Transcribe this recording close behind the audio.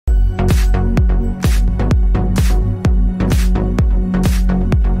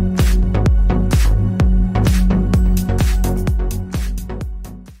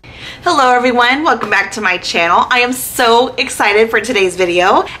Hello everyone, welcome back to my channel. I am so excited for today's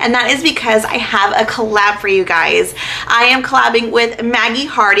video, and that is because I have a collab for you guys. I am collabing with Maggie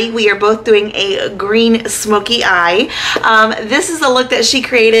Hardy. We are both doing a green smoky eye. This is the look that she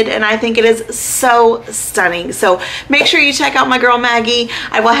created, and I think it is so stunning. So make sure you check out my girl Maggie.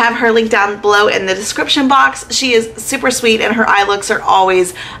 I will have her link down below in the description box. She is super sweet and her eye looks are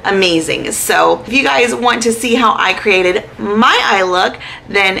always amazing. So if you guys want to see how I created my eye look,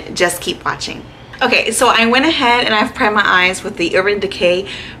 then just keep watching. Okay, so I went ahead and I've primed my eyes with the Urban Decay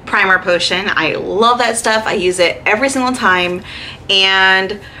Primer Potion. I love that stuff. I use it every single time.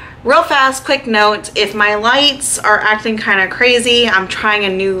 And real fast, quick note, if my lights are acting kind of crazy, I'm trying a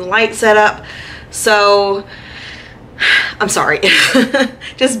new light setup. So I'm sorry.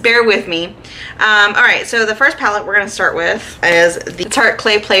 Just bear with me. Alright, so the first palette we're going to start with is the Tarte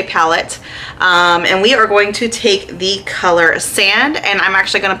Clay Play palette. And we are going to take the color Sand, and I'm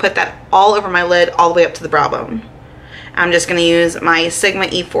actually going to put that all over my lid all the way up to the brow bone. I'm just going to use my Sigma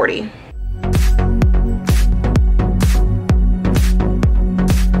E40.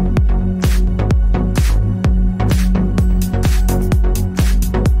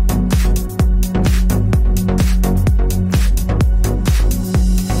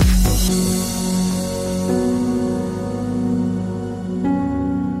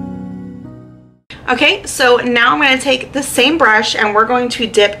 Okay, so now I'm going to take the same brush and we're going to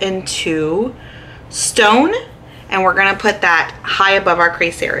dip into Stone, and we're going to put that high above our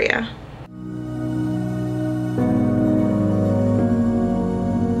crease area.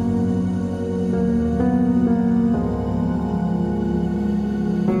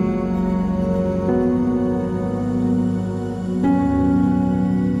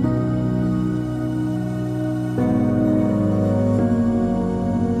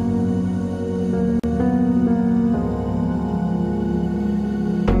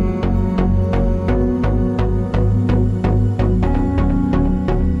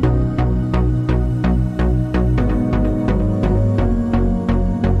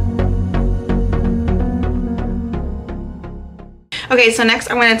 Okay, so next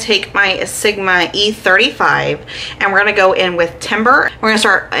I'm going to take my Sigma E35 and we're going to go in with Timber. We're going to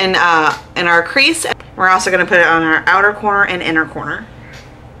start in our crease. We're also going to put it on our outer corner and inner corner.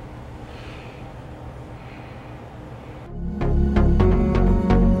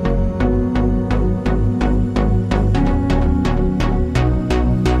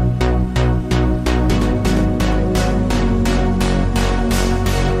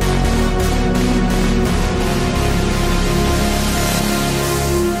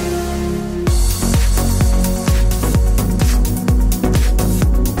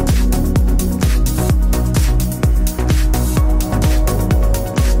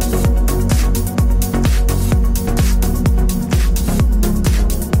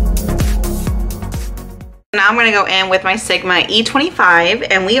 Now I'm going to go in with my Sigma E25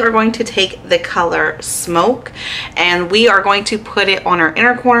 and we are going to take the color Smoke and we are going to put it on our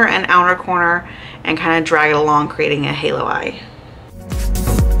inner corner and outer corner and kind of drag it along, creating a halo eye.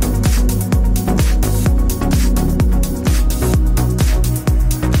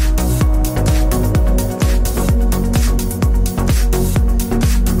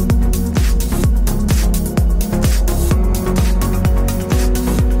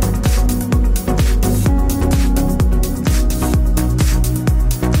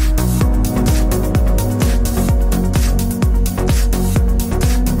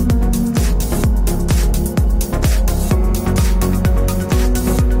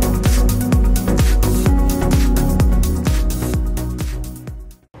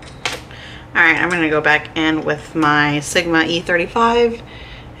 Alright, I'm going to go back in with my Sigma E35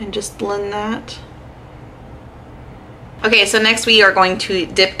 and just blend that. Okay, so next we are going to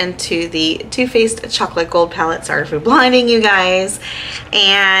dip into the Too Faced Chocolate Gold palette. Sorry for blinding you guys.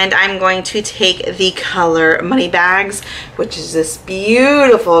 And I'm going to take the color Money Bags, which is this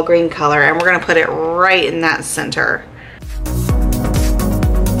beautiful green color, and we're going to put it right in that center.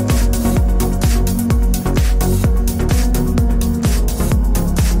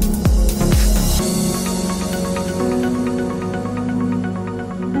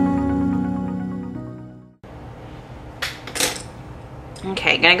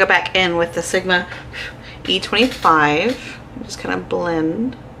 Okay, gonna go back in with the Sigma E25. Just kind of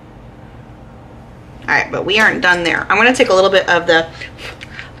blend. Alright, but we aren't done there. I'm gonna take a little bit of the,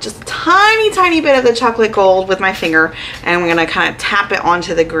 just a tiny bit of the chocolate gold with my finger, and I'm gonna kind of tap it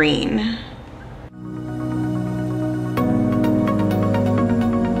onto the green.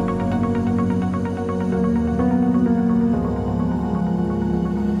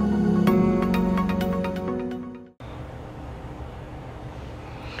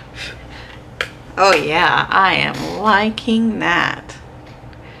 Oh yeah, I am liking that.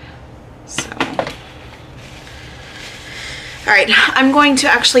 So, all right, I'm going to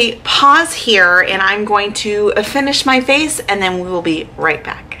actually pause here and I'm going to finish my face and then we will be right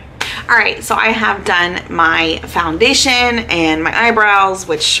back. All right, so I have done my foundation and my eyebrows,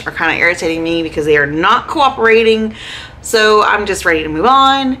 which are kind of irritating me because they are not cooperating. So I'm just ready to move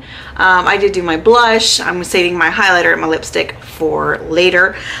on. I did do my blush. I'm saving my highlighter and my lipstick for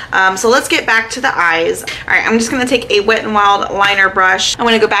later. So let's get back to the eyes. All right, I'm just gonna take a Wet n Wild liner brush. I'm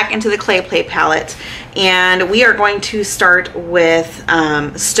gonna go back into the Clay Play palette and we are going to start with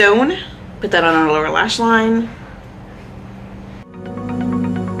Stone. Put that on our lower lash line.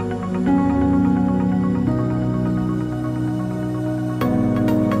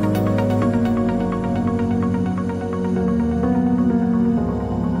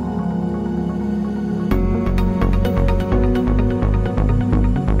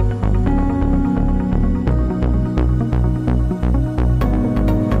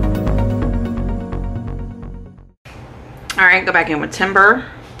 All right, go back in with Timber.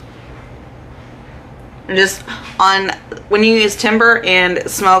 And just on, when you use Timber and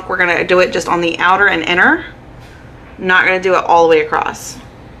Smoke, we're gonna do it just on the outer and inner. Not gonna do it all the way across.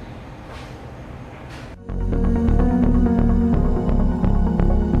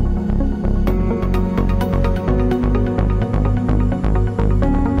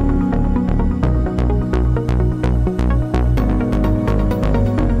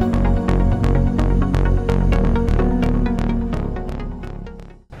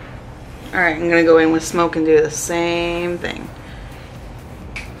 Alright, I'm going to go in with Smoke and do the same thing.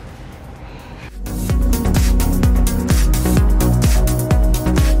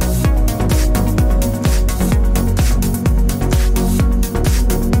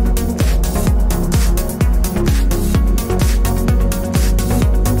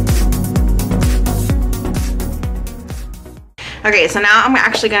 Okay, so now I'm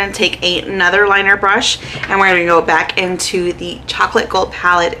actually going to take another liner brush and we're going to go back into the Chocolate Gold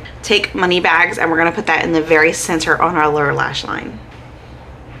palette, take Money Bags, and we're going to put that in the very center on our lower lash line.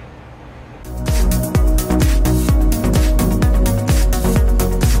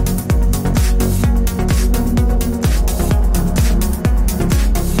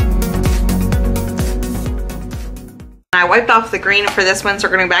 I wiped off the green for this one, so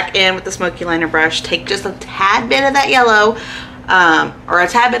we're going back in with the smoky liner brush. Take just a tad bit of that yellow, or a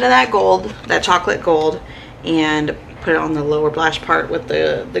tad bit of that gold, that chocolate gold, and put it on the lower blush part with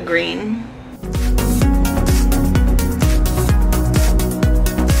the green.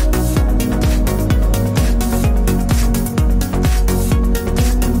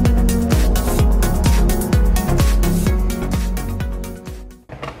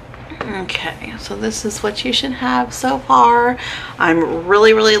 Okay, so this is what you should have so far. I'm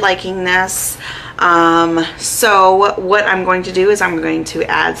really liking this. So what I'm going to do is I'm going to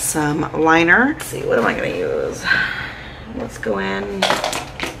add some liner. Let's see, what am I going to use? Let's go in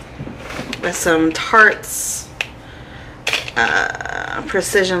with some Tarte's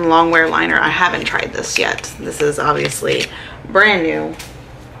Precision Longwear Liner. I haven't tried this yet. This is obviously brand new.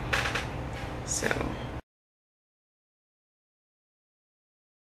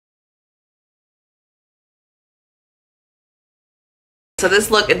 So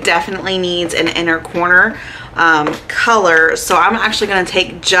this look definitely needs an inner corner color. So I'm actually going to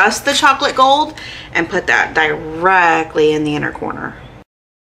take just the chocolate gold and put that directly in the inner corner.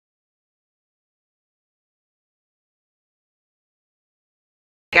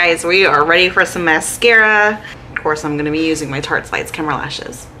 Guys, we are ready for some mascara. Of course, I'm going to be using my Tarte's Lights Camera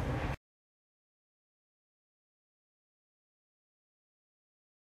Lashes.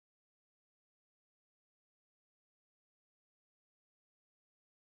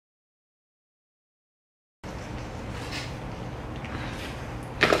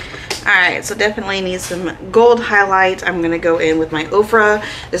 Alright, so definitely need some gold highlight. I'm going to go in with my Ofra.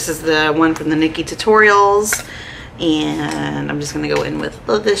 This is the one from the Nikki Tutorials. And I'm just going to go in with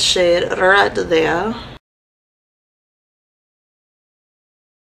this shade right there.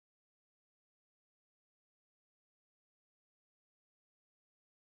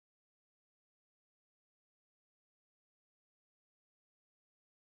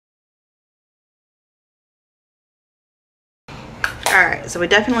 Alright, so we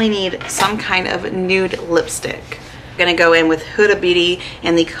definitely need some kind of nude lipstick. I'm going to go in with Huda Beauty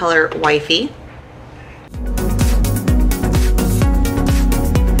in the color Wifey.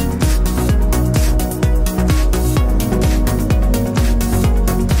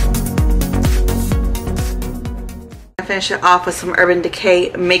 I finish it off with some Urban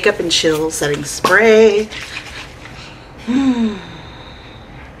Decay Makeup and Chill Setting Spray.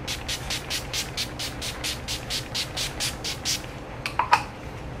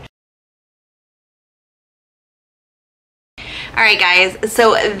 Alright guys,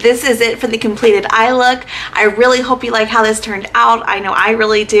 so this is it for the completed eye look. I really hope you like how this turned out. I know I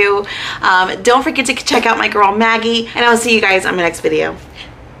really do. Don't forget to check out my girl Maggie, and I'll see you guys on my next video.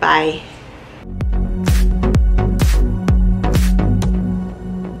 Bye.